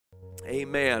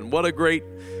Amen. What a great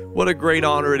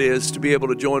honor it is to be able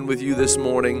to join with you this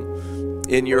morning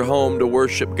in your home to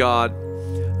worship God.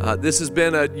 This has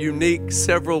been a unique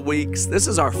several weeks. This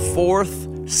is our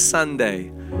fourth Sunday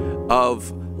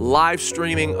of live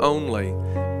streaming only.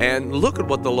 And look at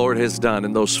what the Lord has done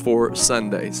in those 4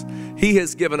 Sundays. He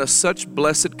has given us such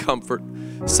blessed comfort,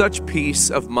 such peace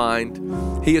of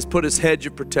mind. He has put His hedge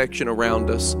of protection around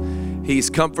us. He's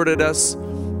comforted us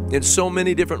in so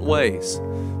many different ways.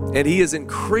 And He has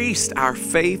increased our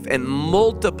faith and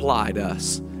multiplied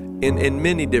us in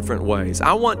many different ways.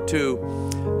 I want to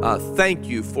thank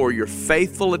you for your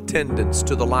faithful attendance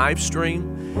to the live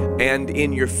stream and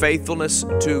in your faithfulness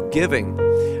to giving.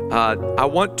 I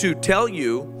want to tell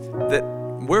you that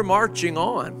we're marching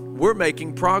on. We're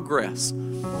making progress.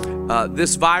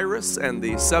 This virus and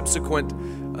the subsequent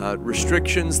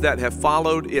restrictions that have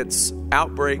followed its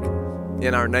outbreak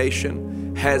in our nation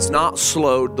has not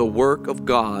slowed the work of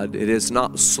God. It has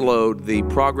not slowed the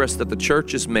progress that the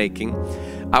church is making.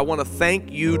 I want to thank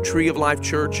you, Tree of Life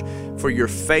Church, for your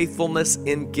faithfulness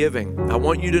in giving. I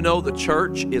want you to know the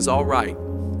church is all right,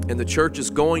 and the church is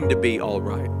going to be all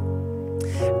right.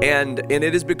 And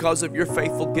it is because of your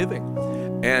faithful giving.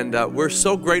 And we're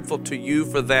so grateful to you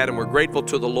for that, and we're grateful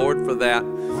to the Lord for that.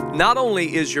 Not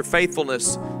only is your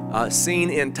faithfulness seen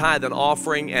in tithe and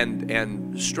offering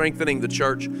and strengthening the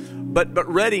church, but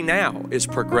Ready Now is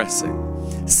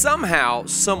progressing. Somehow,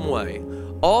 some way,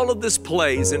 all of this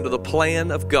plays into the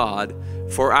plan of God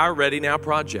for our Ready Now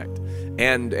project.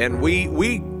 And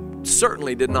we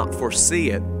certainly did not foresee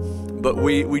it, but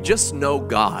we just know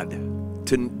God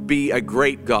to be a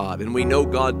great God, and we know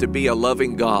God to be a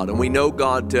loving God, and we know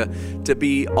God to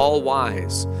be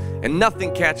all-wise, and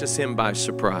nothing catches Him by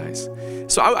surprise.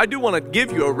 So I do want to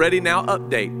give you a Ready Now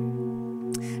update,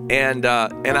 and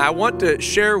I want to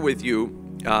share with you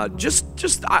I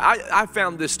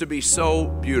found this to be so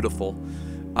beautiful.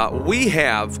 We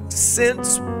have,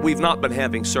 since we've not been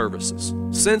having services,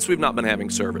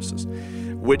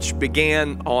 which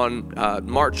began on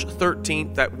March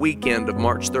 13th, that weekend of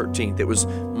March 13th. It was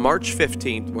March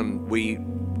 15th when we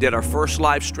did our first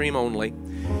live stream only.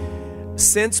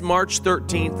 Since March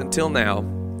 13th until now,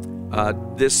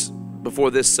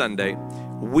 before this Sunday,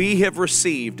 we have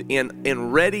received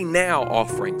in Ready Now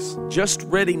offerings, just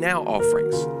Ready Now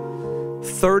offerings,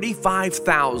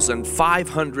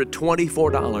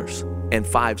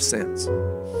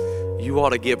 $35,524.05. You ought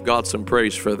to give God some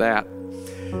praise for that.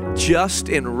 Just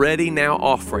in Ready Now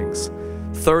offerings,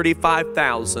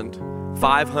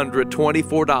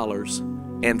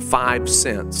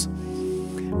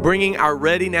 $35,524.05, bringing our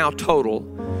Ready Now total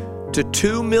to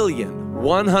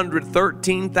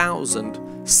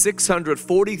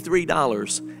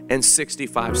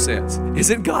 $2,113,643.65.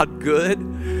 Isn't God good?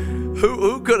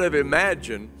 Who could have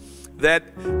imagined that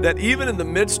even in the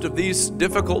midst of these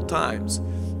difficult times,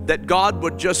 that God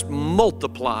would just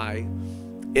multiply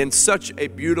in such a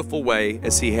beautiful way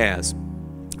as He has.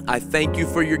 I thank you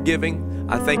for your giving.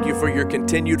 I thank you for your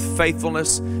continued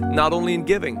faithfulness, not only in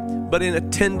giving, but in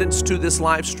attendance to this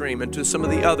live stream and to some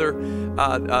of the other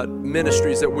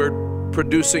ministries that we're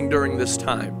producing during this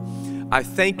time. I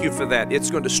thank you for that.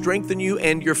 It's going to strengthen you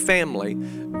and your family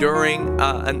during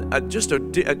a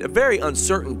very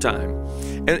uncertain time.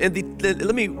 And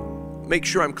let me make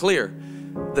sure I'm clear.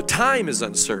 The time is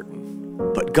uncertain,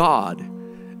 but God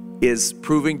is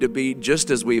proving to be,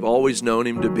 just as we've always known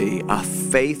Him to be, a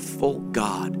faithful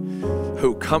God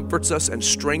who comforts us and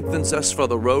strengthens us for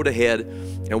the road ahead,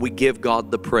 and we give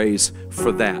God the praise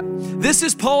for that. This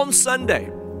is Palm Sunday,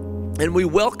 and we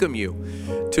welcome you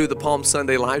to the Palm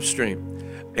Sunday live stream.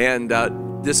 And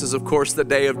this is, of course, the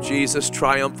day of Jesus'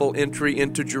 triumphal entry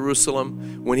into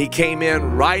Jerusalem when He came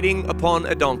in riding upon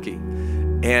a donkey.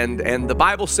 And the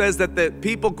Bible says that the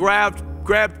people grabbed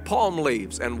palm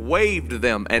leaves and waved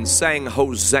them and sang,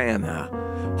 Hosanna,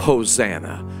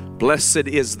 Hosanna. Blessed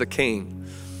is the King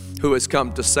who has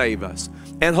come to save us.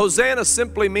 And Hosanna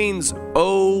simply means,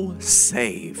 oh,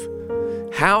 save.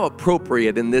 How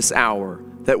appropriate in this hour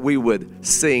that we would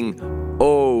sing,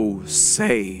 oh,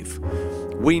 save.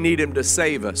 We need Him to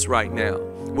save us right now.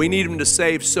 We need Him to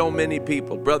save so many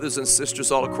people, brothers and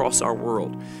sisters all across our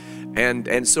world.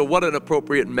 And so what an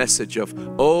appropriate message of,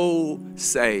 oh,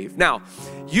 save. Now,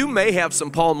 you may have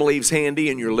some palm leaves handy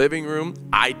in your living room.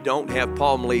 I don't have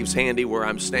palm leaves handy where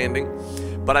I'm standing,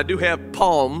 but I do have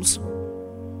palms.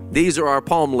 These are our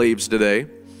palm leaves today.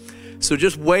 So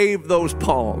just wave those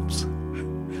palms.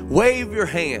 Wave your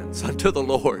hands unto the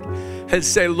Lord and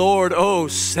say, Lord, oh,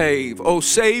 save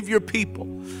your people.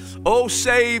 Oh,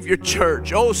 save your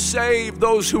church. Oh, save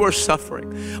those who are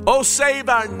suffering. Oh, save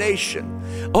our nation.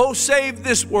 Oh, save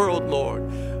this world,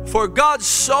 Lord, For God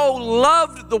so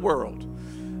loved the world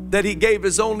that he gave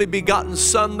his only begotten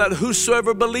Son, that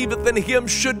whosoever believeth in him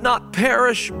should not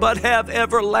perish, but have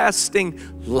everlasting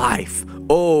life.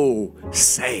 Oh,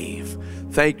 save.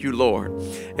 Thank you, Lord.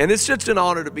 And it's just an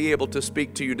honor to be able to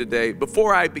speak to you today.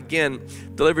 Before I begin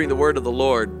delivering the word of the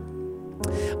Lord,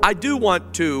 I do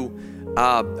want to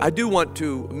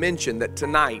mention that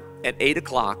tonight at 8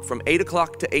 o'clock, from 8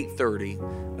 o'clock to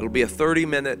 8:30, it'll be a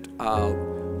 30-minute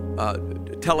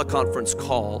teleconference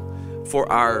call for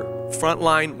our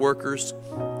frontline workers,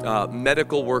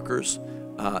 medical workers,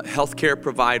 healthcare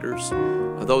providers,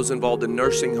 those involved in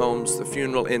nursing homes, the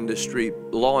funeral industry,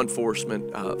 law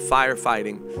enforcement,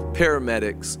 firefighting,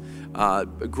 paramedics,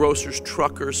 grocers,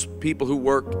 truckers, people who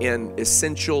work in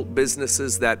essential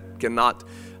businesses that cannot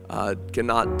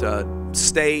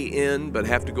stay in but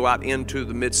have to go out into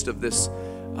the midst of this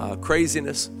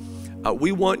craziness.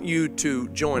 We want you to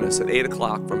join us at 8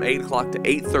 o'clock, from 8 o'clock to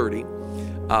 8:30.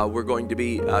 We're going to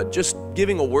be just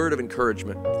giving a word of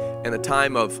encouragement and a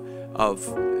time of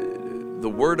the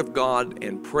Word of God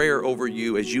and prayer over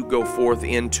you as you go forth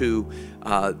into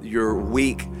your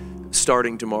week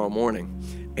starting tomorrow morning.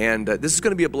 And this is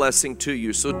going to be a blessing to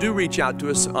you. So do reach out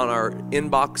to us on our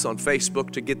inbox on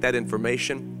Facebook to get that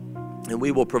information, and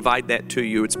we will provide that to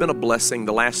you. It's been a blessing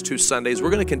the last 2 Sundays. We're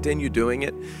going to continue doing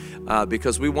it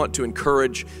because we want to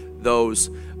encourage those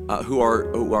who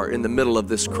are in the middle of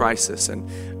this crisis.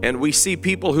 And we see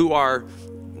people who are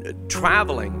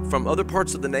traveling from other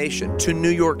parts of the nation to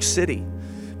New York City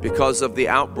because of the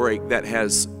outbreak that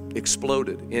has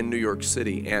exploded in New York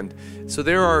City. And so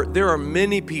there are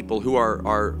many people who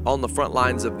are on the front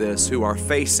lines of this, who are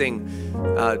facing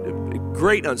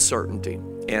great uncertainty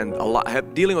and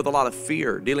dealing with a lot of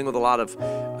fear, dealing with a lot of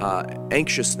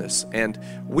anxiousness. And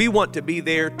we want to be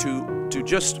there to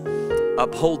just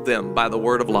uphold them by the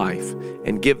word of life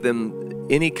and give them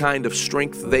any kind of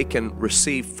strength they can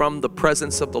receive from the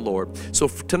presence of the Lord. So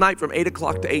tonight from 8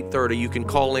 o'clock to 8:30, you can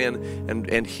call in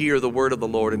and hear the word of the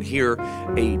Lord and hear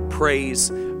a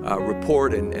praise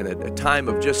report and a time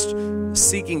of just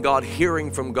seeking God,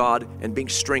 hearing from God, and being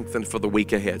strengthened for the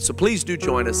week ahead. So please do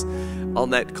join us on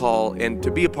that call. And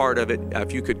to be a part of it,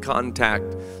 if you could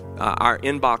contact our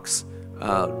inbox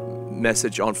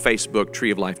message on Facebook,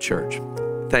 Tree of Life Church.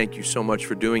 Thank you so much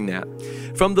for doing that.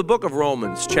 From the book of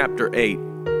Romans, chapter 8,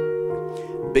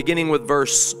 beginning with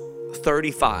verse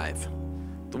 35,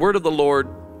 the word of the Lord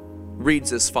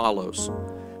reads as follows: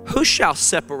 Who shall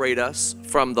separate us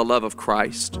from the love of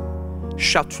Christ?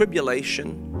 Shall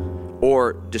tribulation,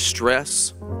 or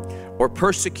distress, or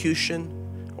persecution,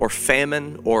 or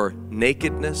famine, or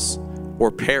nakedness,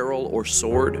 or peril, or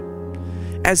sword?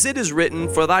 As it is written,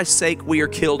 for thy sake we are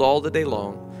killed all the day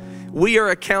long. We are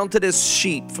accounted as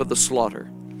sheep for the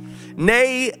slaughter.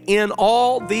 Nay, in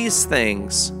all these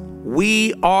things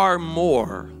we are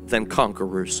more than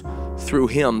conquerors through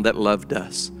him that loved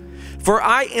us. For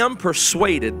I am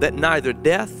persuaded that neither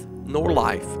death nor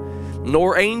life,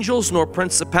 nor angels, nor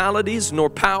principalities, nor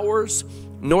powers,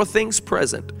 nor things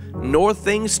present, nor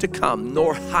things to come,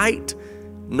 nor height,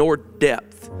 nor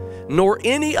depth, nor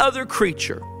any other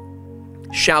creature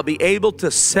shall be able to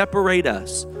separate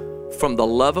us from the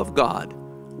love of God,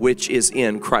 which is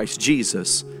in Christ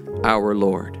Jesus our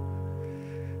Lord.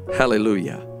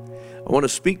 Hallelujah. I want to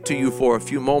speak to you for a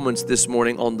few moments this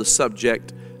morning on the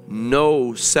subject,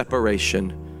 no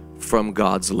separation from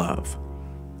God's love.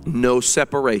 No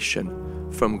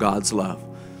separation from God's love.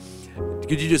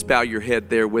 Could you just bow your head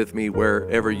there with me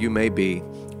wherever you may be?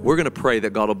 We're going to pray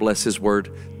that God will bless His word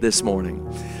this morning.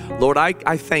 Lord,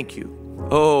 I thank you.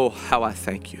 Oh, how I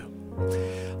thank you.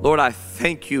 Lord, I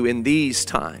thank you in these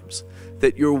times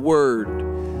that your word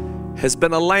has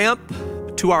been a lamp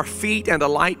to our feet and a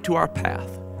light to our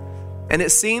path. And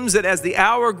it seems that as the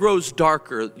hour grows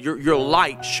darker, your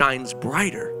light shines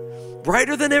brighter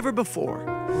than ever before.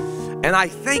 And I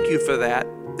thank you for that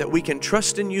we can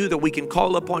trust in you, that we can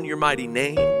call upon your mighty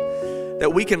name,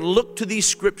 that we can look to these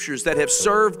scriptures that have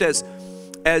served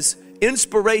as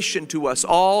inspiration to us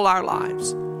all our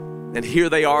lives. And here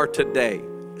they are today,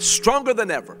 stronger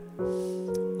than ever,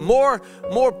 more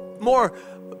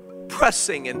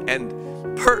pressing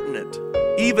and pertinent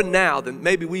even now than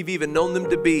maybe we've even known them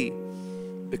to be,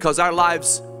 because our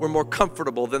lives were more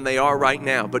comfortable than they are right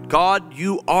now. But God,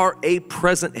 you are a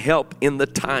present help in the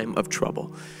time of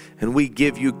trouble, and we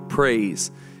give you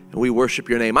praise and we worship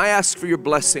your name. I ask for your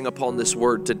blessing upon this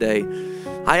word today.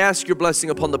 I ask your blessing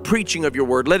upon the preaching of your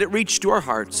word. Let it reach to our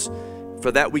hearts.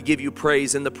 For that we give you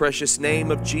praise in the precious name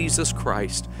of Jesus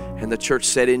Christ. And the church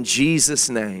said, in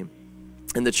Jesus' name.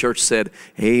 And the church said,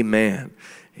 amen.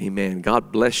 Amen.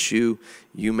 God bless you.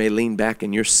 You may lean back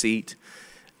in your seat.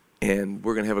 and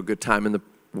we're going to have a good time in the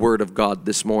Word of God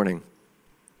this morning.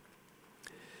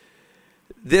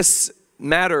 This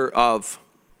matter of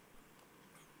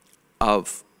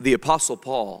the Apostle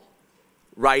Paul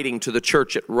writing to the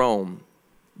church at Rome,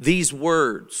 these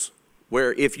words,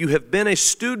 where if you have been a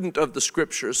student of the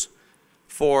Scriptures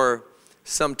for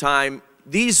some time,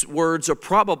 these words are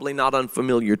probably not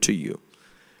unfamiliar to you.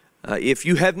 If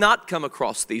you have not come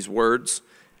across these words,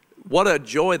 what a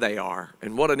joy they are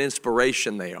and what an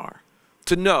inspiration they are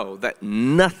to know that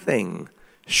nothing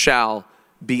shall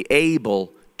be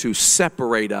able to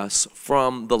separate us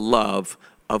from the love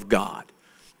of God.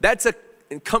 That's a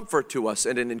comfort to us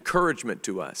and an encouragement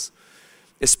to us,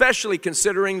 especially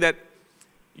considering that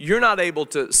you're not able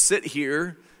to sit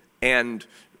here and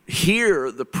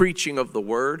hear the preaching of the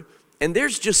Word, and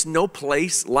there's just no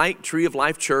place like Tree of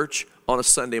Life Church on a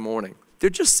Sunday morning. There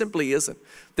just simply isn't.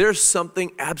 There's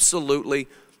something absolutely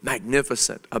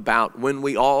magnificent about when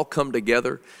we all come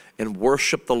together and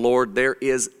worship the Lord.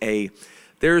 There's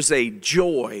a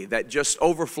joy that just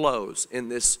overflows in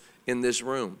this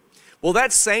room. Well,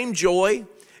 that same joy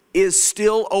is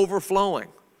still overflowing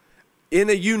in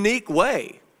a unique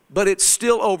way, but it's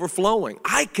still overflowing.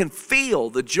 I can feel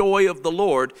the joy of the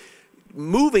Lord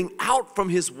moving out from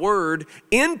His Word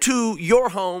into your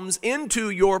homes, into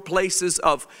your places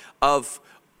of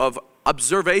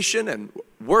observation and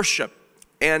worship.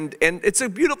 And it's a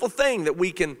beautiful thing that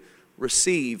we can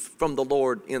receive from the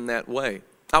Lord in that way.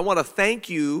 I want to thank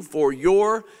you for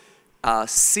your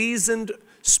seasoned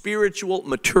spiritual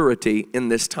maturity in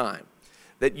this time,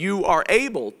 that you are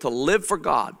able to live for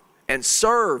God and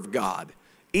serve God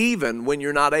even when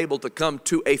you're not able to come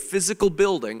to a physical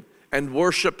building and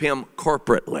worship Him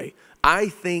corporately. I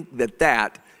think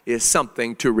that is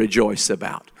something to rejoice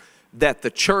about. That the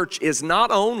church is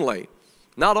not only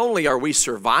are we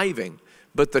surviving,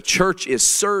 but the church is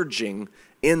surging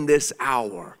in this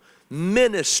hour.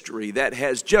 Ministry that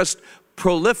has just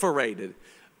proliferated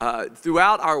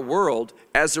throughout our world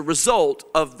as a result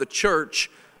of the church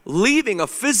leaving a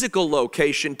physical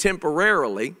location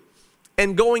temporarily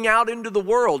and going out into the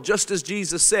world, just as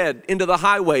Jesus said, into the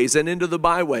highways and into the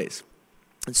byways.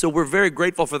 And so we're very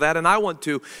grateful for that. And I want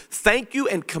to thank you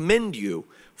and commend you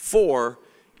for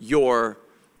your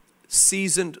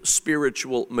seasoned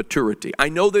spiritual maturity. I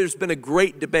know there's been a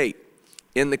great debate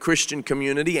in the Christian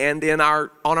community and on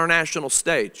our national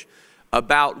stage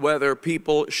about whether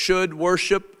people should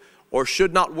worship or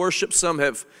should not worship. Some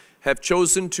have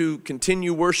chosen to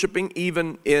continue worshiping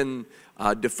even in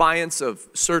defiance of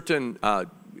certain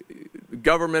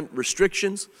government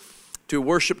restrictions, to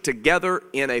worship together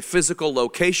in a physical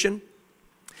location.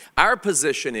 Our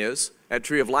position is, at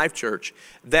Tree of Life Church,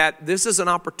 that this is an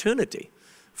opportunity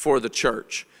for the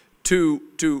church to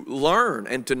learn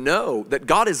and to know that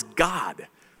God is God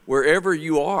wherever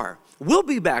you are. We'll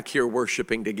be back here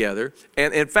worshiping together.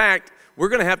 And in fact, we're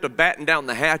going to have to batten down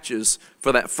the hatches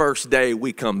for that first day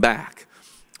we come back.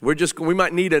 We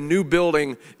might need a new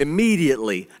building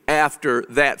immediately after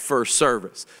that first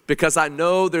service, because I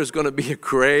know there's going to be a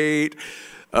great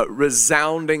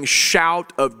resounding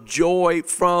shout of joy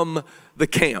from the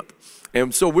camp.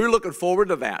 And so we're looking forward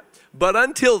to that. But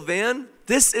until then,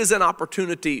 this is an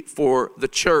opportunity for the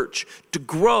church to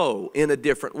grow in a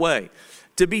different way,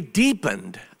 to be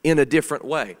deepened in a different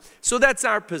way. So that's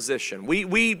our position.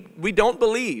 We don't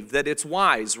believe that it's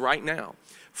wise right now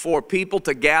for people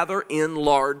to gather in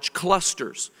large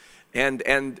clusters. And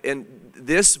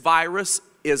this virus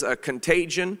is a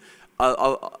contagion,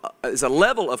 is a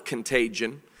level of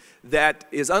contagion that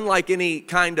is unlike any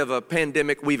kind of a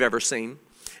pandemic we've ever seen.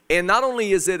 And not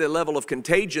only is it a level of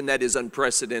contagion that is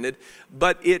unprecedented,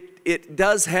 but it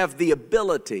does have the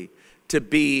ability to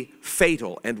be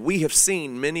fatal. And we have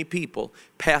seen many people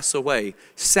pass away,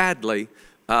 sadly,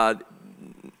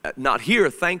 not here,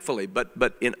 thankfully,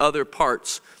 but in other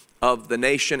parts of the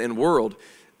nation and world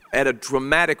at a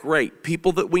dramatic rate,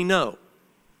 people that we know.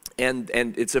 And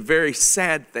it's a very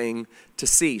sad thing to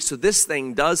see. So this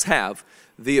thing does have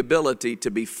the ability to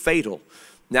be fatal.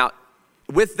 Now,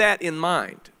 with that in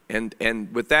mind, and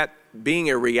with that being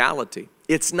a reality,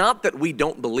 it's not that we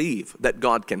don't believe that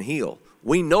God can heal.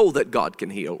 We know that God can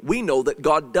heal. We know that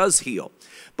God does heal.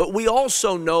 But we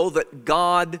also know that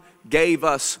God gave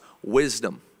us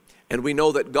wisdom. And we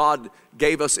know that God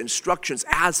gave us instructions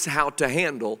as to how to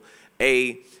handle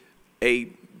a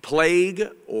plague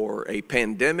or a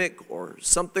pandemic or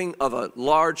something of a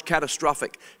large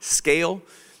catastrophic scale.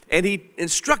 And He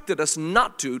instructed us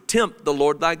not to tempt the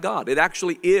Lord thy God. It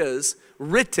actually is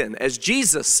written, as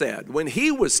Jesus said, when He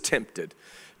was tempted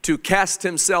to cast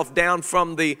Himself down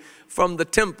from the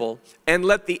temple and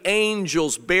let the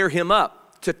angels bear Him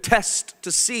up to test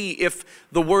to see if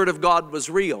the Word of God was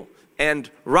real and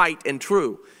right and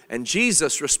true. And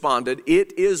Jesus responded,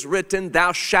 "It is written,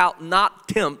 thou shalt not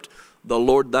tempt the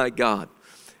Lord thy God."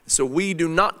 So we do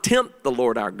not tempt the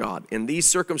Lord our God. In these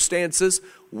circumstances,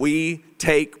 we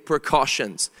take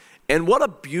precautions. And what a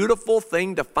beautiful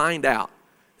thing to find out,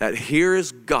 that here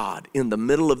is God in the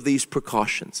middle of these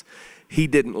precautions. He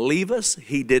didn't leave us.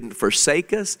 He didn't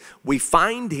forsake us. We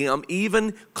find Him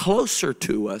even closer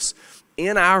to us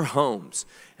in our homes.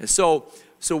 And so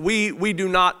we do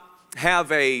not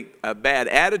have a bad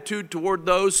attitude toward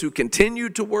those who continue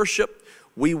to worship.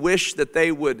 We wish that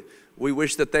they would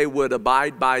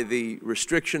abide by the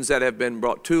restrictions that have been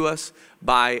brought to us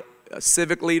by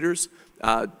civic leaders.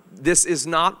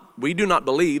 We do not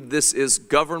believe this is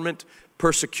government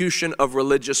persecution of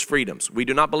religious freedoms. We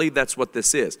do not believe that's what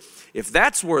this is. If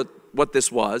that's what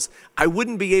this was, I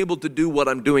wouldn't be able to do what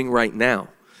I'm doing right now,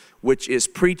 which is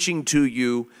preaching to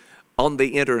you on the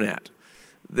internet.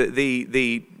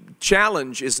 The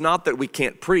challenge is not that we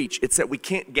can't preach, it's that we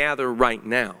can't gather right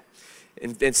now.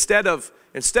 Instead of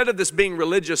this being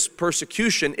religious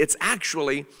persecution, it's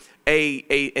actually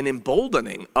an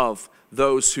emboldening of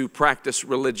those who practice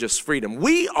religious freedom.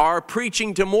 We are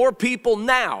preaching to more people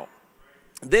now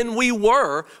than we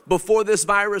were before this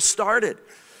virus started.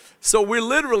 So we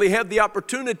literally have the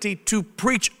opportunity to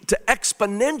preach to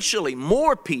exponentially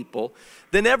more people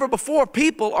than ever before.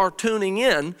 People are tuning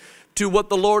in to what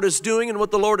the Lord is doing and what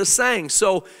the Lord is saying.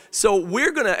 So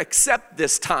we're going to accept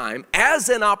this time as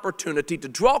an opportunity to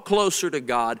draw closer to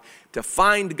God, to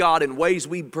find God in ways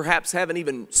we perhaps haven't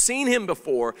even seen Him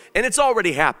before, and it's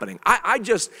already happening. I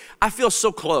feel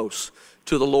so close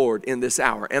to the Lord in this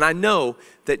hour, and I know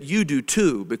that you do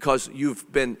too, because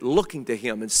you've been looking to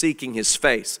Him and seeking His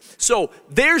face. So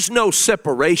there's no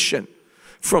separation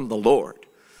from the Lord.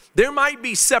 There might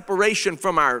be separation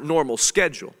from our normal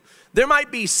schedule. There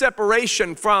might be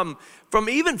separation from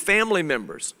even family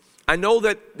members. I know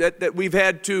that we've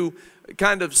had to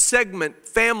kind of segment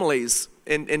families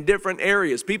in different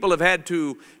areas. People have had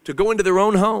to go into their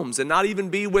own homes and not even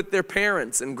be with their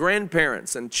parents and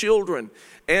grandparents and children.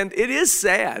 And it is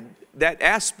sad, that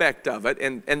aspect of it.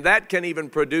 And that can even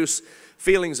produce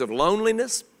feelings of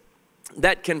loneliness.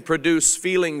 That can produce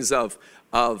feelings of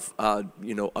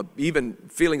even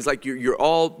feelings like you're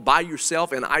all by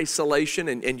yourself in isolation,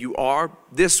 and you are.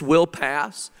 This will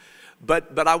pass.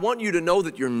 But I want you to know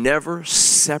that you're never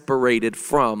separated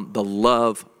from the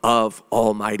love of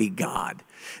Almighty God.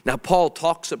 Now, Paul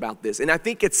talks about this, and I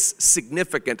think it's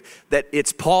significant that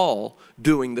it's Paul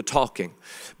doing the talking.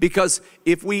 Because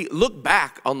if we look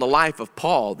back on the life of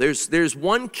Paul, there's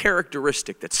one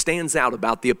characteristic that stands out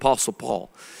about the Apostle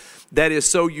Paul that is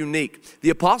so unique. The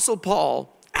Apostle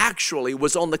Paul actually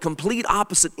was on the complete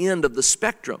opposite end of the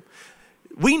spectrum.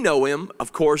 We know him,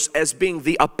 of course, as being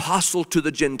the apostle to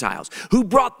the Gentiles, who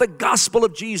brought the gospel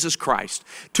of Jesus Christ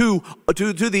to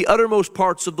the uttermost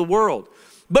parts of the world.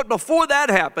 But before that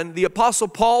happened, the Apostle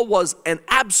Paul was an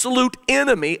absolute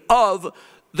enemy of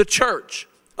the church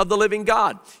of the living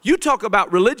God. You talk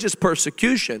about religious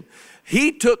persecution.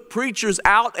 He took preachers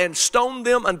out and stoned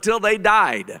them until they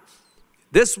died.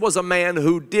 This was a man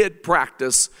who did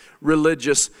practice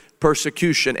religious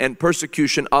persecution and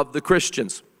persecution of the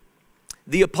Christians.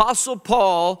 The Apostle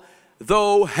Paul,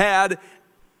 though, had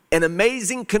an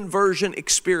amazing conversion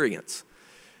experience.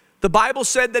 The Bible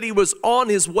said that he was on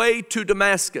his way to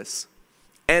Damascus,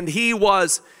 and he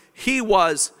was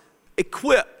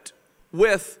equipped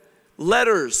with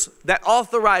letters that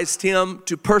authorized him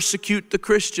to persecute the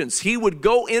Christians. He would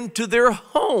go into their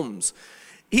homes.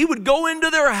 He would go into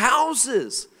their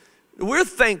houses. We're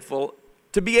thankful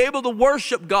to be able to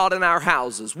worship God in our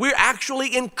houses. We're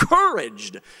actually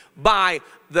encouraged by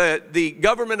the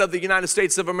government of the United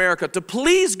States of America to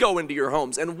please go into your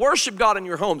homes and worship God in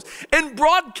your homes and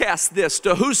broadcast this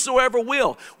to whosoever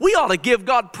will. We ought to give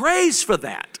God praise for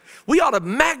that. We ought to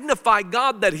magnify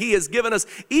God that He has given us,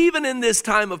 even in this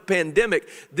time of pandemic.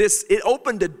 It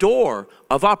opened a door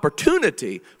of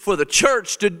opportunity for the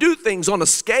church to do things on a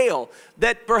scale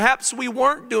that perhaps we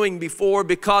weren't doing before,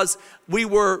 because we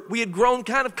had grown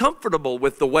kind of comfortable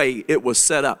with the way it was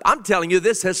set up. I'm telling you,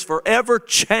 this has forever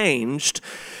changed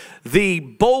the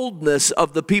boldness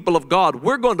of the people of God.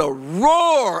 We're going to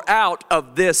roar out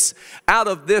of this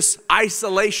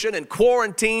isolation and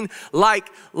quarantine like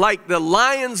the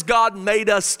lions God made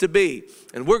us to be.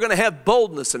 And we're going to have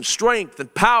boldness and strength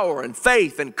and power and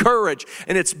faith and courage.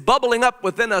 And it's bubbling up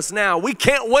within us now. We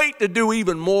can't wait to do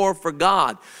even more for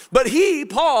God. But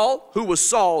Paul, who was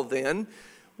Saul then,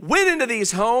 went into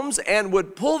these homes and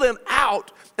would pull them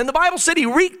out. And the Bible said he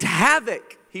wreaked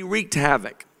havoc. He wreaked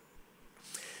havoc.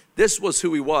 This was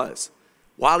who he was.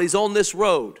 While he's on this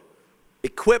road,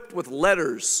 equipped with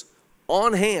letters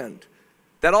on hand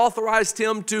that authorized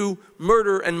him to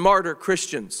murder and martyr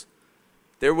Christians,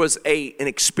 there was an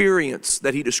experience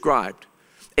that he described.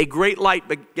 A great light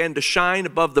began to shine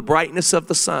above the brightness of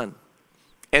the sun.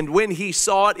 And when he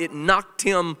saw it, it knocked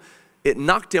him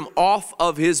off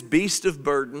of his beast of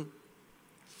burden,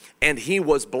 and he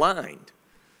was blind.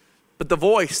 But the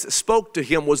voice that spoke to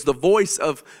him was the voice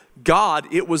of God.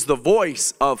 It was the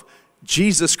voice of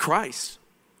Jesus Christ.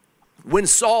 When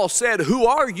Saul said, "Who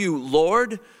are you,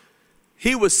 Lord?"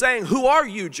 he was saying, "Who are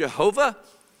you, Jehovah?"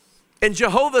 And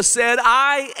Jehovah said,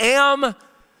 "I am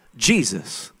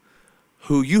Jesus,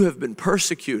 who you have been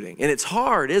persecuting." And it's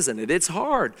hard, isn't it? It's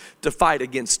hard to fight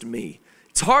against me.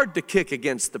 It's hard to kick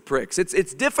against the pricks.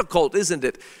 It's difficult, isn't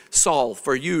it, Saul,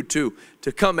 for you to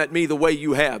come at me the way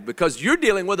you have, because you're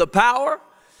dealing with a power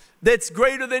that's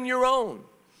greater than your own.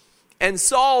 And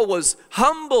Saul was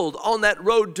humbled on that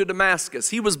road to Damascus.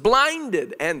 He was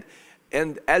blinded, and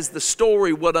as the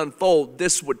story would unfold,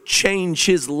 this would change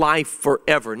his life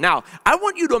forever. Now, I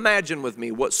want you to imagine with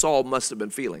me what Saul must have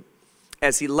been feeling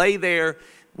as he lay there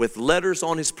with letters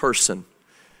on his person,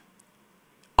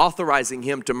 authorizing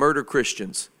him to murder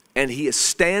Christians. And he is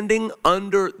standing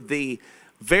under the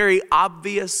very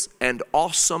obvious and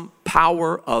awesome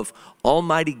power of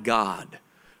Almighty God,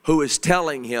 who is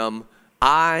telling him,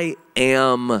 "I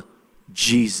am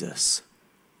Jesus.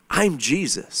 I'm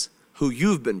Jesus, who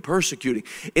you've been persecuting."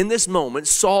 In this moment,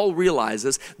 Saul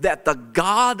realizes that the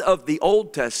God of the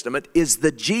Old Testament is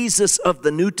the Jesus of the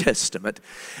New Testament.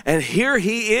 And here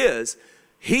he is.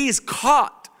 He's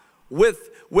caught with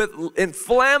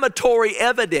inflammatory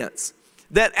evidence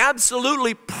that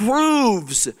absolutely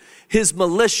proves his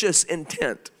malicious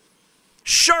intent.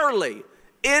 Surely,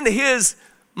 in his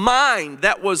mind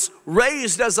that was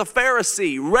raised as a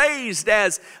Pharisee, raised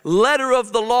as letter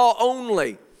of the law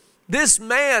only, this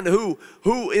man who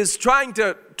is trying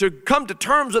to come to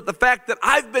terms with the fact that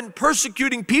I've been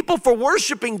persecuting people for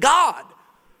worshiping God,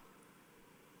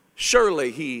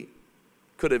 surely he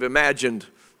could have imagined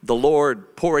the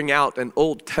Lord pouring out an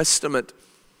Old Testament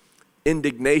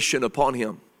indignation upon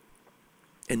him.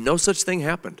 And no such thing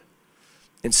happened.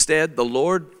 Instead, the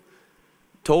Lord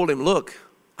told him, "Look,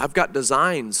 I've got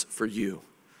designs for you.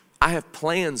 I have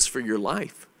plans for your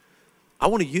life. I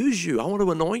want to use you. I want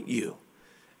to anoint you.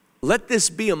 Let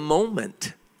this be a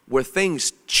moment where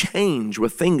things change, where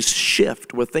things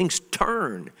shift, where things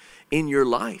turn in your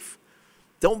life.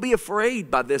 Don't be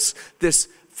afraid by this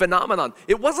phenomenon."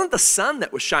 It wasn't the sun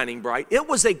that was shining bright. It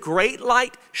was a great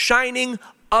light shining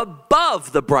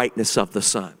above the brightness of the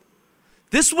sun.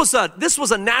 This was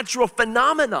a natural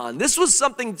phenomenon. This was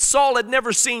something Saul had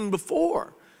never seen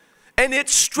before. And it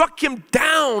struck him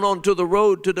down onto the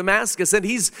road to Damascus. And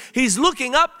he's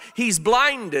looking up, he's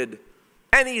blinded,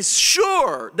 and he's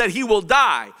sure that he will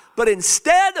die. But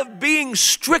instead of being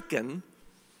stricken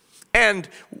and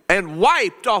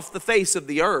wiped off the face of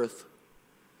the earth,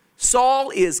 Saul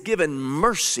is given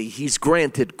mercy. He's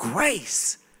granted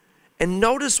grace. And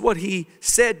notice what he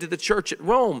said to the church at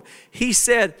Rome. He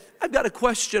said, "I've got a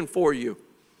question for you."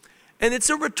 And it's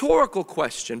a rhetorical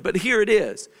question, but here it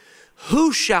is.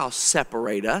 "Who shall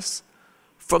separate us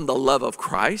from the love of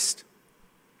Christ?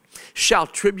 Shall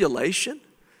tribulation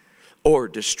or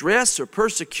distress or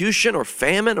persecution or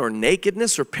famine or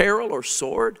nakedness or peril or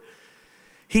sword?"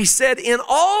 He said, "In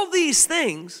all these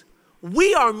things,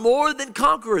 we are more than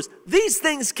conquerors." These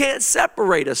things can't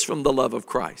separate us from the love of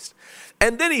Christ.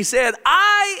 And then he said,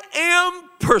 "I am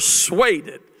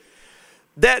persuaded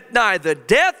that neither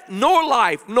death nor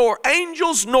life, nor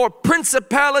angels, nor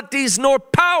principalities, nor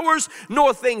powers,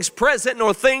 nor things present,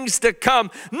 nor things to come,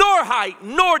 nor height,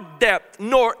 nor depth,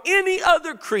 nor any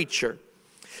other creature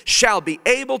shall be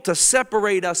able to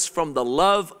separate us from the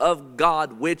love of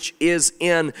God, which is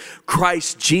in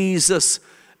Christ Jesus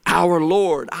our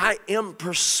Lord." I am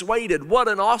persuaded. What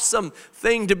an awesome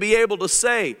thing to be able to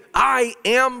say. I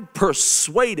am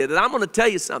persuaded. And I'm going to tell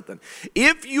you something.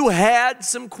 If you had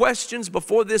some questions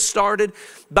before this started,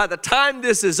 by the time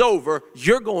this is over,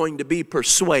 you're going to be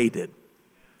persuaded.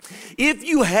 If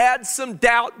you had some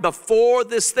doubt before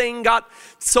this thing got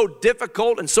so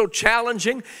difficult and so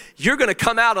challenging, you're going to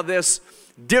come out of this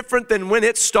different than when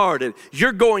it started.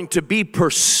 You're going to be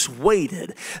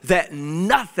persuaded that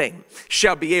nothing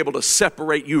shall be able to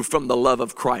separate you from the love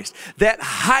of Christ. That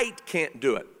height can't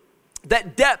do it.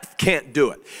 That depth can't do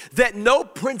it. That no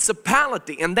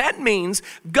principality, and that means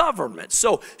government.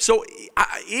 So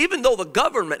even though the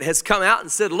government has come out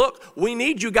and said, "Look, we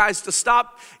need you guys to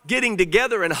stop getting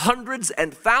together in hundreds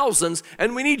and thousands,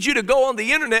 and we need you to go on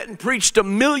the internet and preach to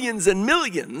millions and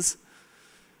millions,"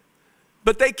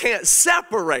 but they can't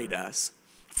separate us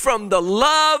from the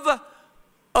love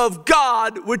of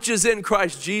God, which is in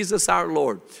Christ Jesus our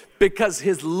Lord. Because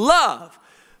his love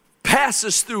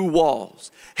passes through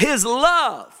walls. His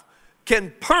love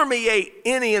can permeate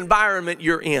any environment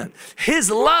you're in. His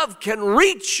love can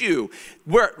reach you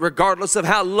regardless of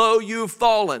how low you've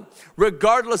fallen,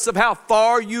 regardless of how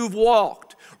far you've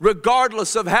walked,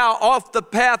 regardless of how off the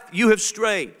path you have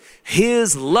strayed.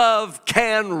 His love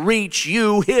can reach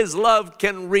you. His love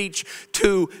can reach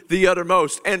to the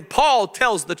uttermost. And Paul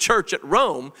tells the church at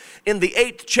Rome in the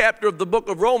 8th chapter of the book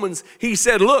of Romans, he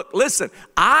said, look, listen,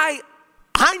 I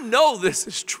know this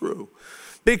is true.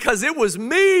 Because it was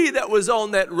me that was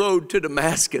on that road to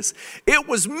Damascus. It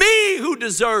was me who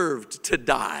deserved to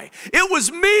die. It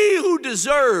was me who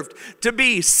deserved to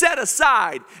be set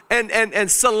aside and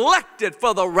selected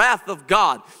for the wrath of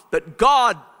God. But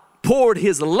God poured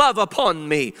his love upon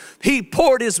me. He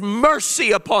poured his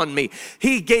mercy upon me.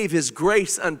 He gave his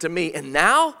grace unto me. And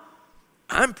now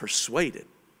I'm persuaded.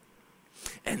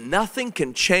 And nothing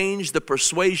can change the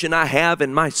persuasion I have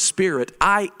in my spirit.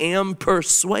 I am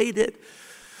persuaded.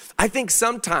 I think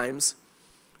sometimes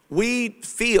we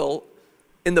feel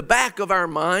in the back of our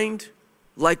mind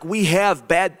like we have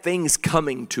bad things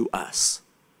coming to us.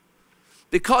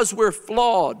 Because we're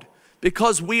flawed,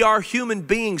 because we are human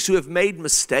beings who have made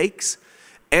mistakes,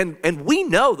 and we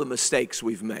know the mistakes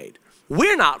we've made.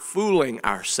 We're not fooling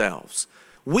ourselves.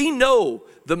 We know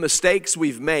the mistakes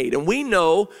we've made, and we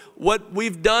know what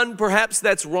we've done perhaps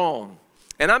that's wrong.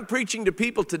 And I'm preaching to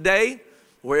people today,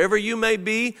 wherever you may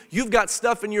be, you've got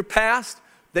stuff in your past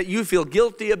that you feel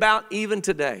guilty about even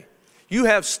today. You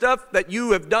have stuff that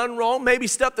you have done wrong, maybe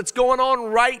stuff that's going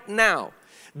on right now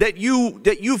that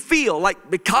you feel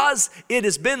like because it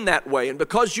has been that way and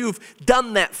because you've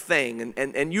done that thing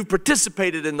and you've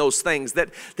participated in those things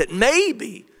that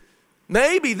maybe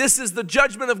this is the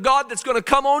judgment of God that's going to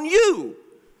come on you.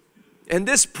 And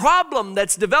this problem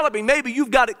that's developing, maybe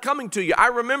you've got it coming to you. I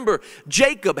remember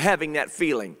Jacob having that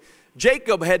feeling.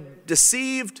 Jacob had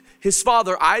deceived his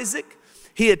father Isaac.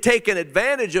 He had taken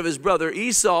advantage of his brother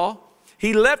Esau.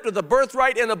 He left with a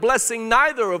birthright and a blessing,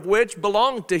 neither of which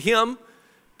belonged to him.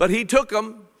 But he took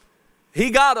them. He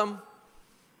got them.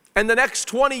 And the next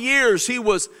 20 years he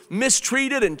was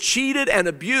mistreated and cheated and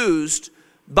abused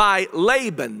by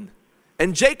Laban.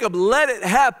 And Jacob let it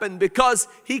happen because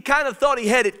he kind of thought he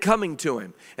had it coming to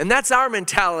him. And that's our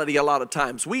mentality a lot of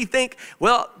times. We think,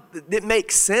 well, it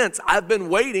makes sense. I've been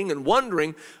waiting and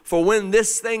wondering for when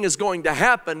this thing is going to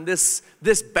happen, this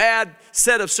bad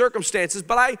set of circumstances.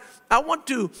 But I want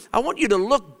you to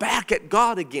look back at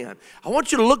God again. I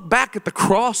want you to look back at the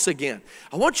cross again.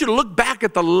 I want you to look back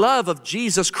at the love of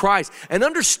Jesus Christ and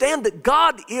understand that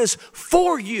God is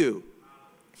for you.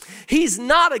 He's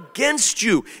not against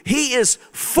you. He is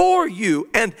for you.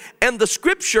 And the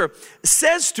scripture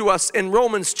says to us in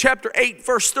Romans chapter 8,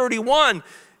 verse 31,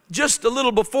 just a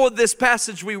little before this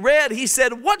passage we read, he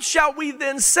said, what shall we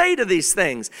then say to these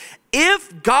things?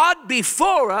 If God be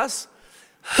for us,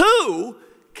 who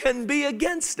can be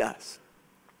against us?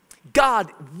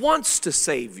 God wants to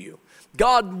save you.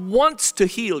 God wants to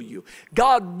heal you.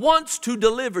 God wants to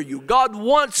deliver you. God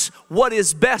wants what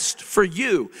is best for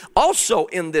you. Also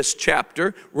in this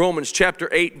chapter, Romans chapter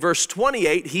 8, verse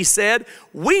 28, he said,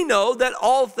 we know that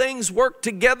all things work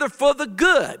together for the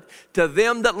good to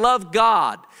them that love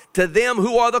God, to them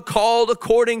who are the called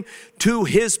according to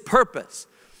his purpose.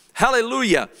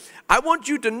 Hallelujah. I want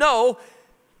you to know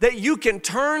that you can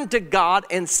turn to God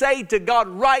and say to God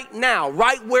right now,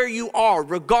 right where you are,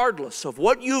 regardless of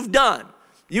what you've done,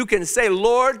 you can say,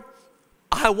 Lord,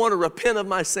 I want to repent of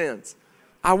my sins.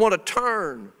 I want to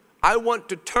turn. I want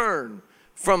to turn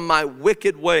from my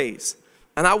wicked ways,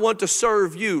 and I want to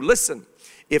serve you. Listen,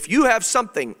 if you have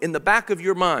something in the back of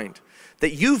your mind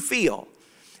that you feel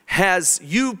has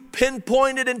you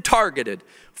pinpointed and targeted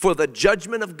for the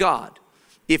judgment of God,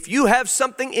 if you have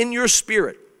something in your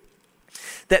spirit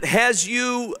that has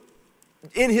you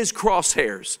in his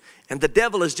crosshairs, and the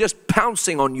devil is just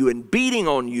pouncing on you and beating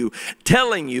on you,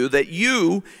 telling you that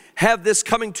you have this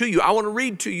coming to you. I want to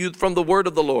read to you from the word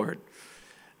of the Lord.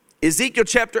 Ezekiel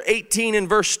chapter 18 and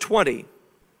verse 20.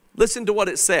 Listen to what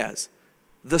it says.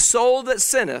 The soul that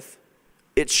sinneth,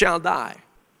 it shall die.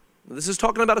 This is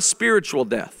talking about a spiritual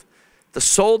death. The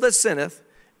soul that sinneth,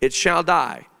 it shall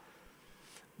die.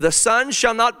 The son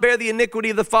shall not bear the iniquity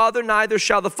of the father, neither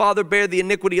shall the father bear the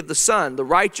iniquity of the son. The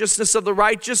righteousness of the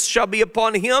righteous shall be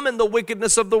upon him, and the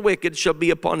wickedness of the wicked shall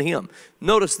be upon him.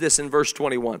 Notice this in verse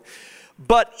 21.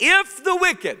 But if the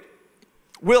wicked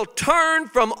will turn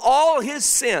from all his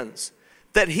sins,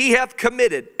 that he hath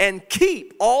committed, and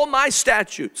keep all my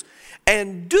statutes,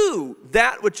 and do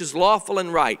that which is lawful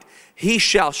and right, he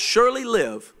shall surely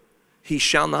live, he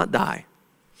shall not die.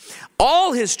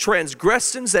 All his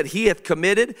transgressions that he hath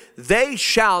committed, they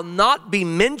shall not be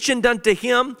mentioned unto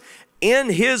him.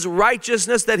 In his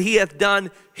righteousness that he hath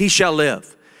done, he shall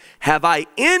live. Have I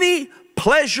any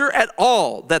pleasure at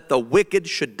all that the wicked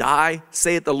should die,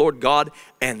 saith the Lord God,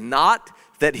 and not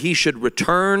that he should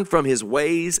return from his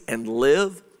ways and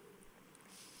live?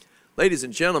 Ladies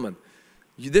and gentlemen,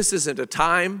 this isn't a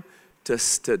time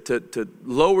to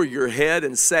lower your head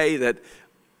and say that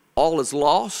all is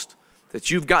lost, that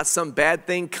you've got some bad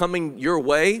thing coming your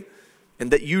way, and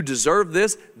that you deserve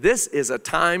this. This is a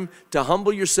time to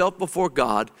humble yourself before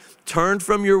God, turn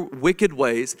from your wicked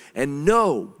ways, and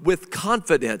know with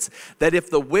confidence that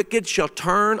if the wicked shall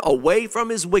turn away from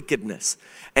his wickedness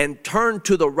and turn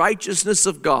to the righteousness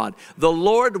of God, the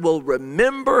Lord will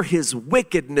remember his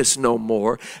wickedness no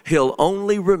more. He'll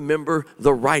only remember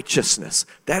the righteousness.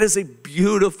 That is a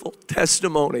beautiful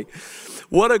testimony.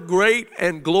 What a great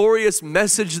and glorious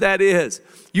message that is.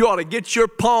 You ought to get your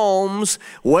palms,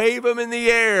 wave them in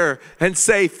the air, and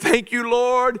say, thank you,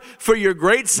 Lord, for your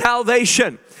great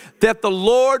salvation, that the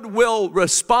Lord will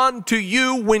respond to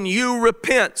you when you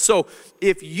repent. So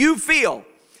if you feel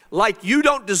like you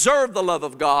don't deserve the love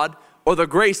of God, or the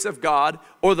grace of God,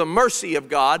 or the mercy of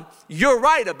God, you're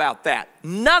right about that.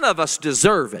 None of us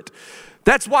deserve it.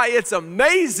 That's why it's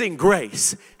amazing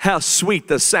grace, how sweet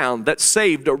the sound that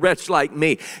saved a wretch like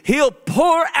me. He'll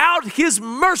pour out his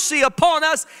mercy upon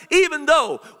us even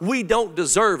though we don't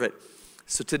deserve it.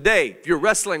 So today, if you're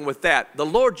wrestling with that, the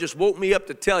Lord just woke me up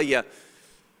to tell you,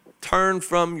 turn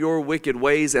from your wicked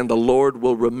ways and the Lord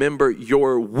will remember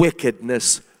your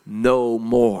wickedness no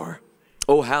more.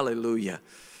 Oh, hallelujah.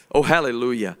 Oh,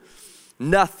 hallelujah.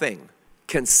 Nothing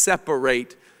can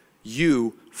separate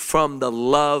you from the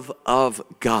love of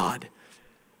God.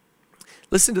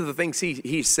 Listen to the things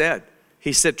he said.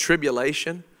 He said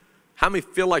tribulation. How many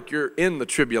feel like you're in the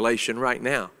tribulation right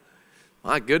now?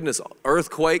 My goodness,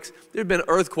 earthquakes. There have been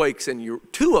earthquakes,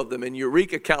 two of them in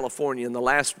Eureka, California in the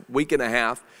last week and a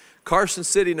half. Carson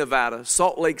City, Nevada,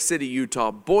 Salt Lake City,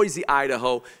 Utah, Boise,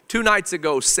 Idaho. 2 nights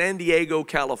ago, San Diego,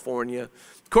 California.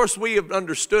 Of course, we have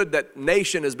understood that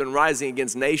nation has been rising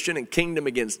against nation and kingdom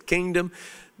against kingdom.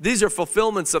 These are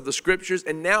fulfillments of the scriptures.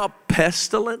 And now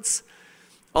pestilence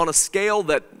on a scale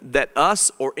that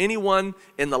us or anyone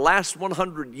in the last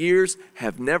 100 years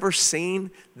have never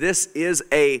seen. This is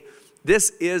a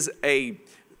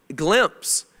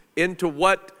glimpse into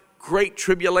what great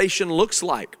tribulation looks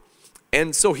like.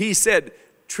 And so he said,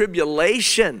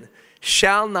 tribulation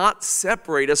shall not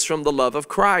separate us from the love of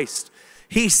Christ.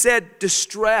 He said,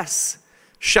 distress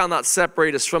shall not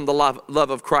separate us from the love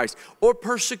of Christ. Or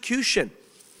persecution.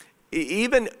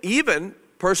 Even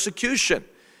persecution.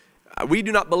 We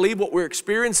do not believe what we're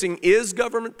experiencing is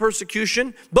government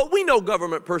persecution, but we know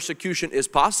government persecution is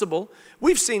possible.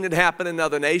 We've seen it happen in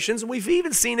other nations, and we've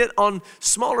even seen it on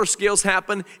smaller scales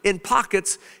happen in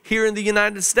pockets here in the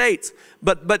United States.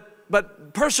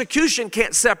 But persecution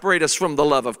can't separate us from the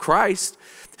love of Christ.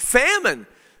 Famine.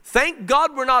 Thank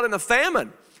God we're not in a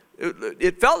famine.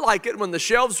 It felt like it when the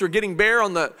shelves were getting bare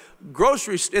in the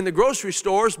grocery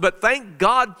stores, but thank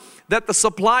God that the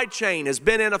supply chain has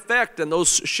been in effect and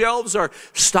those shelves are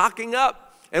stocking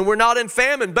up and we're not in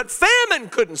famine. But famine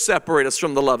couldn't separate us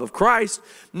from the love of Christ.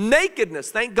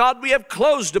 Nakedness, thank God we have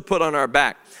clothes to put on our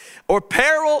back. Or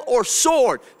peril or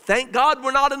sword, thank God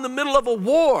we're not in the middle of a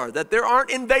war, that there aren't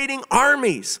invading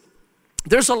armies.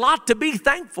 There's a lot to be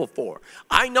thankful for.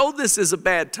 I know this is a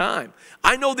bad time.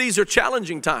 I know these are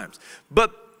challenging times.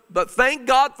 But thank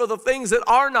God for the things that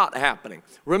are not happening.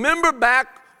 Remember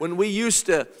back when we used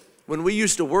to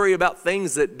worry about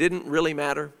things that didn't really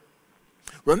matter?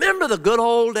 Remember the good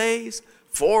old days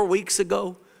 4 weeks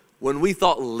ago when we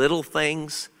thought little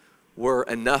things were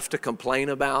enough to complain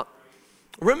about?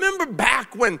 Remember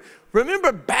back, long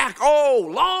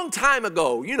time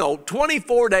ago,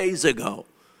 24 days ago,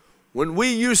 when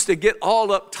we used to get all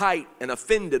uptight and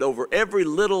offended over every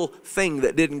little thing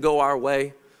that didn't go our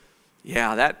way.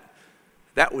 Yeah,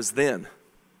 that was then.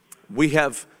 We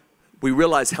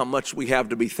realize how much we have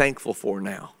to be thankful for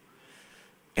now.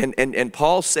 And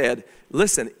Paul said,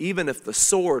 listen, even if the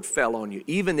sword fell on you,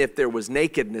 even if there was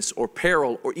nakedness or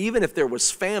peril, or even if there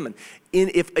was famine,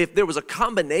 if there was a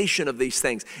combination of these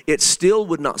things, it still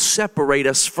would not separate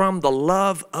us from the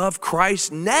love of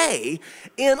Christ. Nay,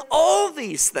 in all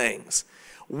these things,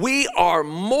 We are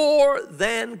more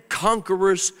than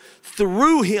conquerors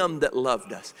through him that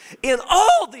loved us. In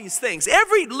all these things,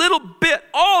 every little bit,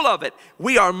 all of it,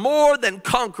 we are more than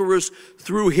conquerors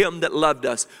through him that loved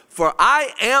us. For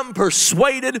I am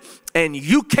persuaded, and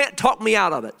you can't talk me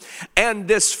out of it. And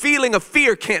this feeling of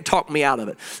fear can't talk me out of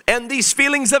it. And these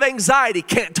feelings of anxiety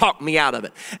can't talk me out of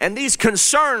it. And these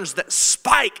concerns that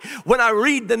spike when I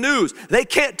read the news, they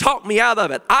can't talk me out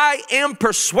of it. I am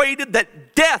persuaded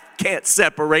that death can't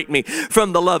separate me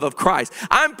from the love of Christ.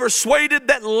 I'm persuaded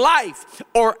that life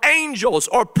or angels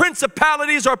or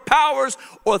principalities or powers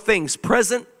or things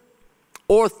present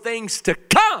or things to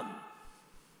come.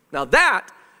 Now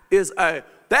that is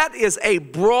a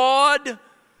broad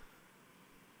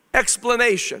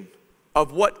explanation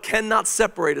of what cannot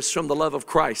separate us from the love of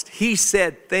Christ. He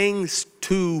said things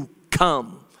to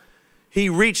come. He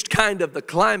reached kind of the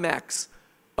climax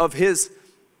of his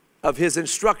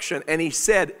instruction, and he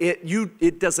said,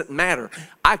 it doesn't matter.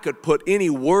 I could put any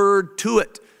word to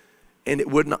it, and it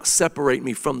would not separate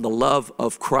me from the love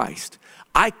of Christ.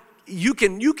 You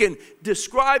can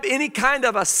describe any kind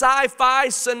of a sci-fi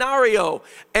scenario,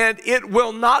 and it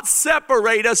will not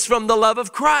separate us from the love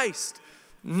of Christ,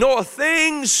 nor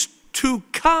things to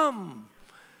come.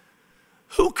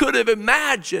 Who could have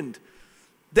imagined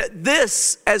that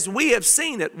this, as we have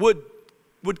seen it,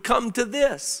 would come to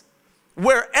this?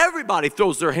 Where everybody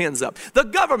throws their hands up. The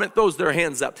government throws their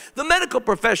hands up. The medical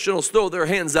professionals throw their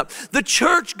hands up. The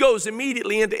church goes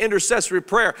immediately into intercessory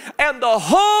prayer. And the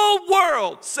whole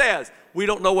world says, we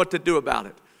don't know what to do about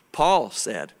it. Paul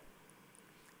said,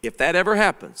 if that ever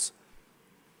happens,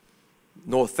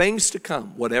 nor things to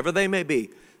come, whatever they may be,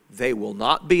 they will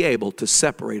not be able to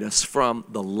separate us from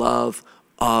the love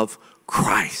of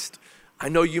Christ. I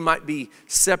know you might be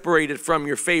separated from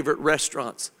your favorite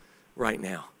restaurants right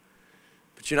now,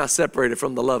 but you're not separated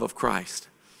from the love of Christ.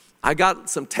 I got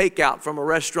some takeout from a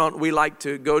restaurant we like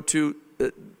to go to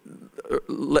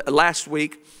last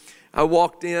week. I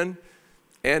walked in,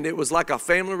 and it was like a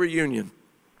family reunion.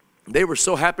 They were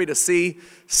so happy to see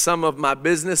some of my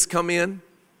business come in,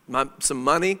 some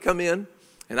money come in,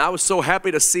 and I was so happy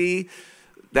to see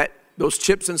those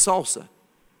chips and salsa.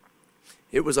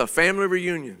 It was a family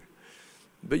reunion.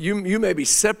 But you may be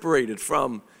separated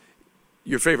from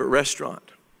your favorite restaurant.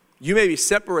 You may be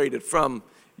separated from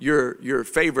your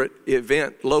favorite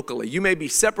event locally. You may be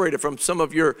separated from some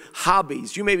of your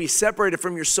hobbies. You may be separated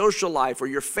from your social life or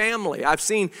your family. I've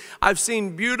seen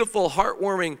beautiful,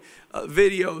 heartwarming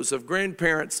videos of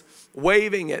grandparents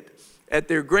waving at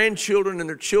their grandchildren and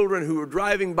their children who are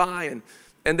driving by,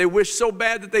 and they wish so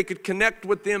bad that they could connect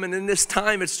with them. And in this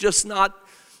time, it's just not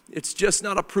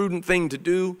a prudent thing to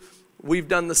do. We've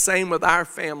done the same with our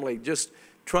family, just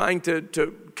trying to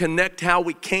connect how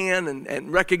we can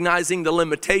and recognizing the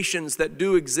limitations that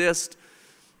do exist.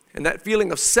 And that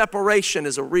feeling of separation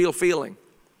is a real feeling.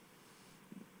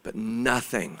 But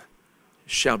nothing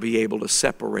shall be able to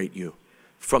separate you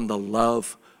from the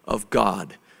love of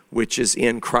God, which is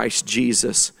in Christ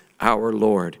Jesus our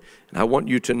Lord. And I want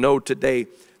you to know today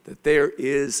that there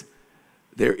is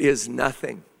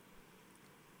nothing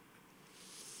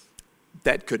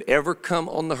that could ever come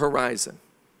on the horizon.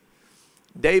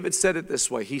 David said it this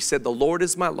way. He said, the Lord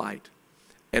is my light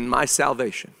and my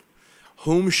salvation.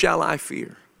 Whom shall I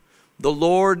fear? The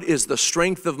Lord is the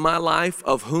strength of my life.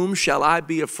 Of whom shall I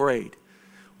be afraid?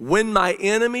 When my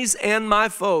enemies and my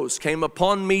foes came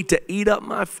upon me to eat up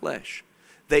my flesh,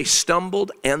 they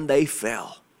stumbled and they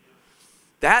fell.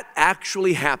 That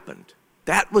actually happened.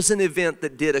 That was an event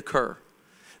that did occur.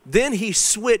 Then he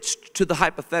switched to the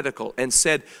hypothetical and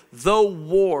said, though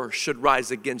war should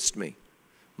rise against me,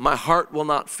 my heart will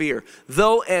not fear.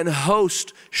 Though an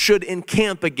host should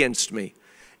encamp against me,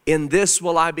 in this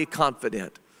will I be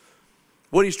confident.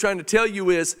 What he's trying to tell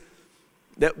you is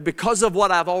that because of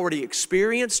what I've already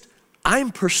experienced,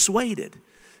 I'm persuaded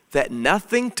that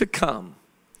nothing to come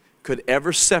could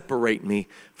ever separate me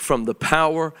from the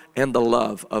power and the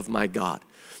love of my God.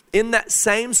 In that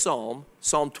same psalm,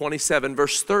 Psalm 27,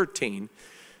 verse 13,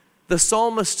 the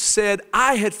psalmist said,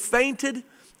 I had fainted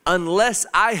unless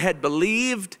I had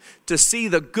believed to see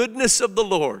the goodness of the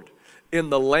Lord in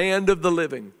the land of the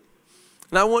living.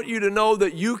 And I want you to know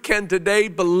that you can today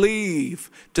believe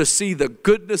to see the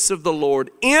goodness of the Lord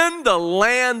in the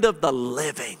land of the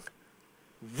living.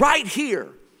 Right here,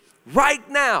 right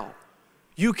now,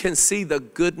 you can see the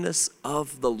goodness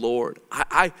of the Lord.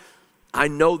 I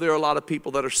know there are a lot of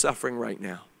people that are suffering right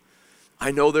now. I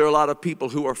know there are a lot of people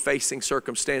who are facing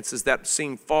circumstances that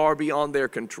seem far beyond their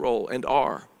control and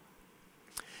are.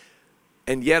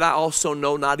 And yet I also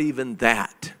know not even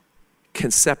that can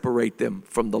separate them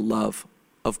from the love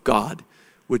of God,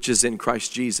 which is in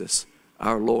Christ Jesus,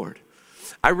 our Lord.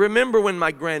 I remember when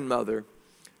my grandmother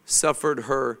suffered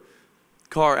her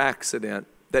car accident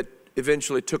that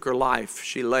eventually took her life.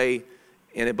 She lay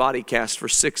in a body cast for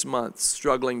 6 months,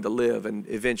 struggling to live, and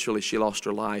eventually she lost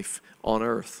her life on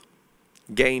earth,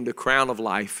 gained a crown of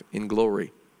life in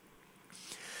glory.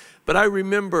 But I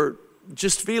remember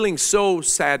just feeling so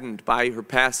saddened by her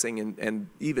passing and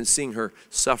even seeing her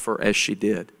suffer as she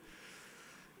did.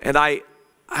 And I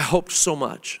hoped so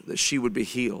much that she would be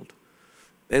healed.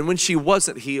 And when she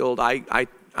wasn't healed, I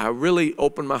really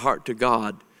opened my heart to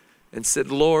God and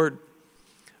said, Lord,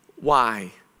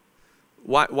 why?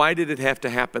 Why did it have to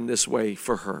happen this way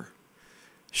for her?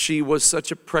 She was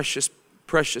such a precious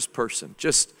person,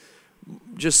 just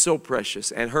so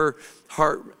precious. And her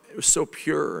heart was so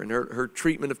pure, and her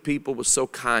treatment of people was so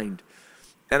kind.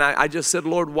 And I just said,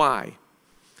 Lord, why?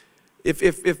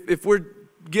 If we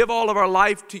give all of our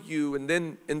life to you, and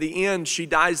then in the end she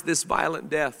dies this violent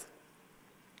death,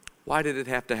 why did it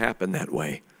have to happen that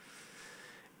way?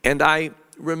 And I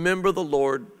remember the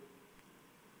Lord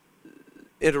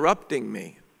interrupting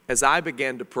me as I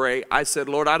began to pray. I said,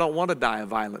 Lord, I don't want to die a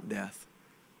violent death.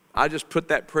 I just put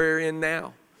that prayer in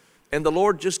now. And the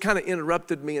Lord just kind of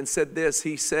interrupted me and said this.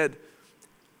 He said,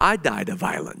 I died a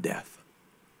violent death.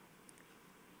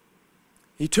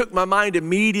 He took my mind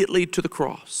immediately to the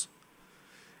cross.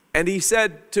 And he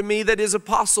said to me that his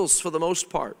apostles, for the most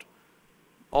part,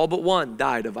 all but one,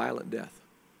 died a violent death.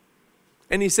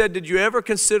 And he said, did you ever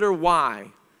consider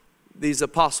why these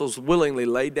apostles willingly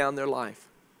laid down their life?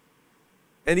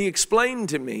 And he explained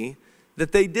to me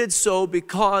that they did so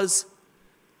because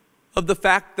of the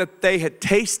fact that they had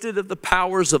tasted of the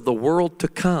powers of the world to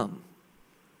come.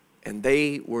 And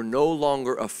they were no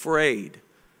longer afraid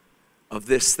of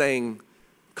this thing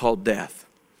called death.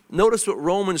 Notice what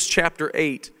Romans chapter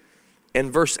 8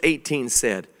 and verse 18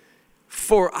 said.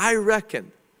 For I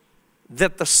reckon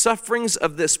that the sufferings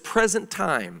of this present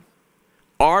time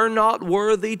are not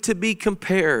worthy to be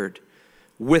compared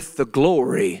with the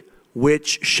glory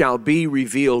which shall be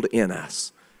revealed in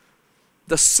us.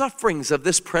 The sufferings of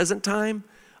this present time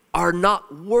are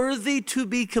not worthy to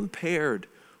be compared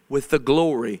with the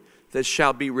glory that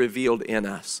shall be revealed in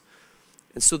us.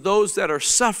 And so those that are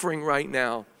suffering right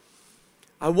now,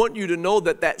 I want you to know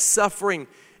that that suffering,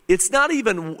 it's not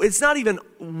even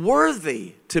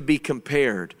worthy to be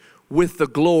compared with the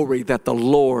glory that the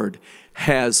Lord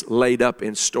has laid up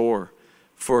in store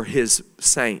for his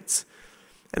saints.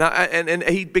 And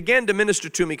he began to minister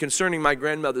to me concerning my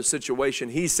grandmother's situation.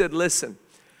 He said, listen,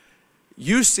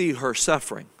 you see her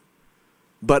suffering,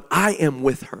 but I am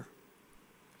with her.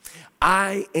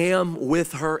 I am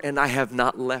with her, and I have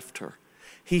not left her.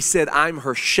 He said, I'm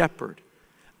her shepherd.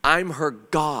 I'm her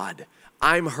God.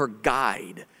 I'm her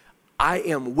guide. I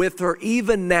am with her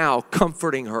even now,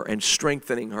 comforting her and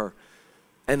strengthening her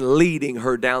and leading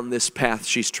her down this path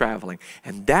she's traveling.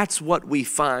 And that's what we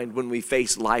find when we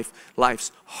face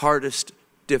life's hardest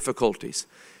difficulties.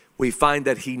 We find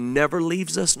that he never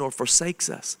leaves us nor forsakes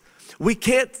us. We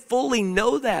can't fully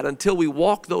know that until we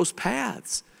walk those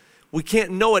paths. We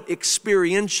can't know it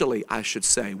experientially, I should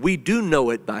say. We do know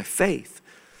it by faith.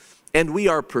 And we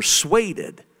are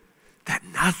persuaded that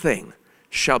nothing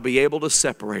shall be able to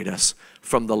separate us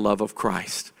from the love of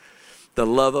Christ. The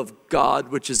love of God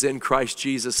which is in Christ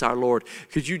Jesus our Lord.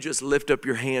 Could you just lift up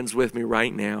your hands with me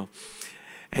right now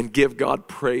and give God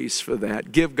praise for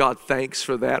that? Give God thanks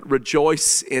for that.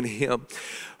 Rejoice in him,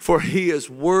 for he is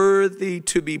worthy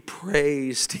to be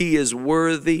praised. He is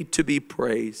worthy to be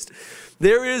praised.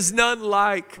 There is none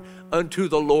like unto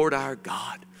the Lord our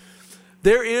God.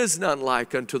 There is none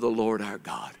like unto the Lord our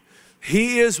God.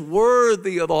 He is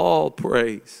worthy of all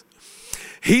praise.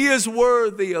 He is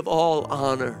worthy of all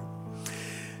honor.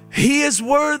 He is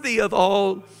worthy of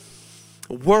all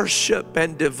worship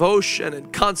and devotion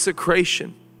and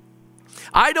consecration.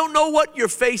 I don't know what you're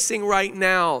facing right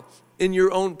now in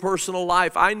your own personal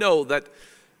life. I know that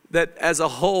as a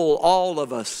whole, all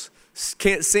of us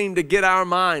can't seem to get our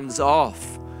minds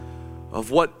off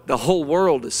of what the whole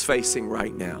world is facing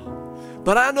right now.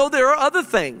 But I know there are other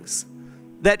things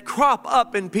that crop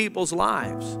up in people's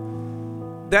lives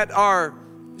that are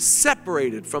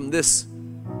separated from this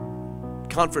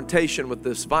confrontation with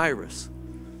this virus.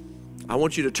 I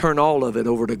want you to turn all of it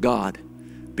over to God,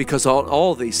 because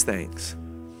all these things,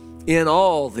 in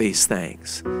all these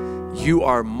things, you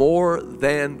are more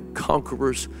than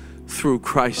conquerors through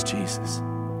Christ Jesus,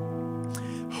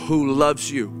 who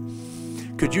loves you.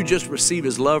 Could you just receive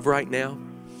his love right now?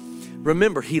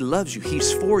 Remember, he loves you.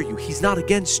 He's for you. He's not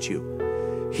against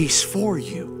you. He's for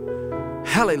you.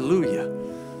 Hallelujah.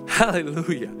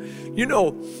 Hallelujah. You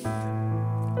know,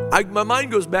 My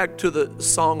mind goes back to the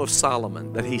Song of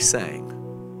Solomon that he sang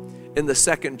in the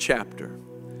 2nd chapter.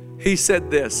 He said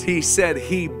this. He said,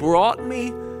 he brought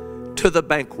me to the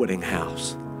banqueting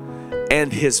house,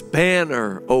 and his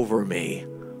banner over me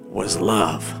was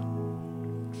love.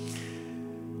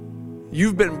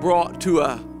 You've been brought to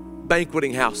a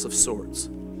banqueting house of sorts.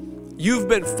 You've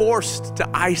been forced to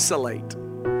isolate.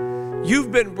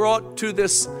 You've been brought to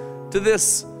this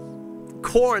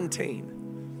quarantine,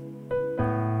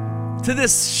 to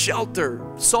this shelter.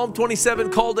 Psalm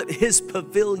 27 called it his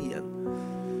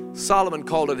pavilion. Solomon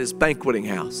called it his banqueting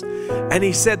house. And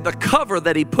he said the cover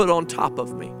that he put on top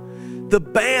of me, the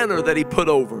banner that he put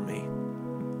over me,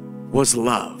 was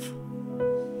love.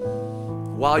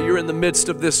 While you're in the midst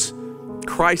of this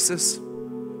crisis,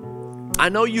 I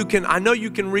know you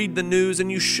can read the news,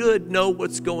 and you should know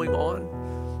what's going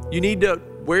on. You need to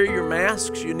wear your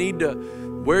masks. You need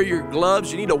to wear your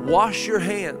gloves. You need to wash your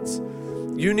hands.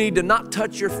 You need to not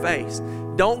touch your face.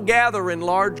 Don't gather in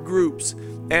large groups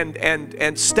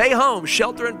and stay home,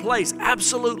 shelter in place.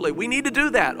 Absolutely. We need to do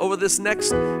that over this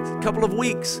next couple of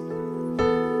weeks.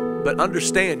 But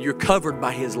understand, you're covered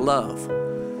by His love.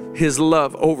 His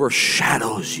love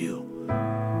overshadows you.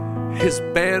 His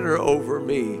banner over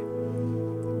me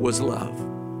was love.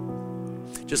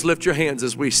 Just lift your hands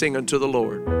as we sing unto the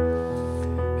Lord,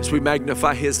 as we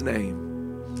magnify His name.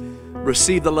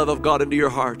 Receive the love of God into your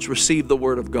hearts. Receive the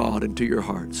word of God into your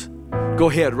hearts. Go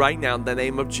ahead right now in the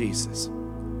name of Jesus.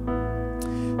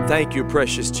 Thank you,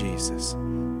 precious Jesus.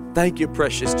 Thank you,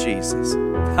 precious Jesus.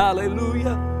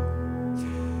 Hallelujah.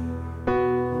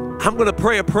 I'm going to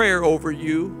pray a prayer over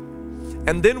you,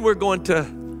 and then we're going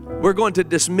to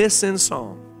dismiss in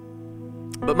song.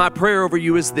 But my prayer over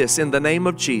you is this: in the name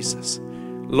of Jesus,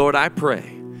 Lord, I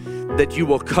pray that you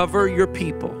will cover your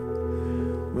people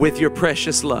with your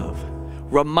precious love.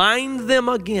 Remind them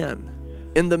again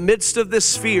in the midst of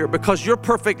this fear, because your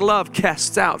perfect love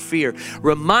casts out fear.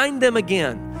 Remind them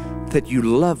again that you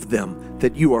love them,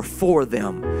 that you are for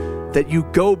them, that you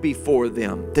go before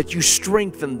them, that you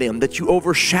strengthen them, that you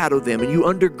overshadow them, and you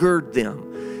undergird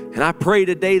them. And I pray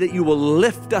today that you will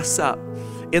lift us up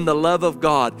in the love of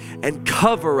God and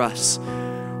cover us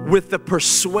with the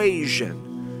persuasion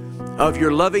of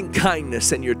your loving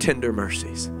kindness and your tender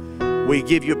mercies. We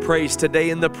give you praise today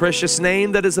in the precious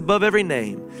name that is above every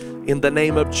name, in the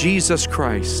name of Jesus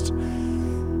Christ.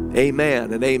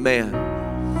 Amen and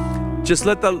amen. Just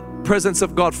let the presence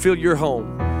of God fill your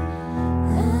home.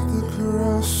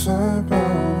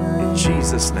 In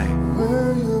Jesus' name.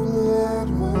 Where your blood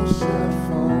was shed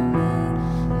for me,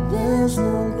 there's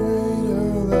no greater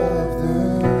love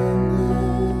than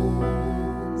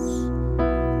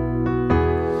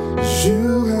this.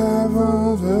 You have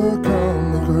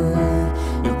overcome the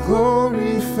grave. Your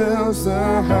glory fills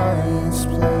the highest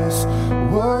place.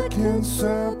 What can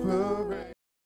separate?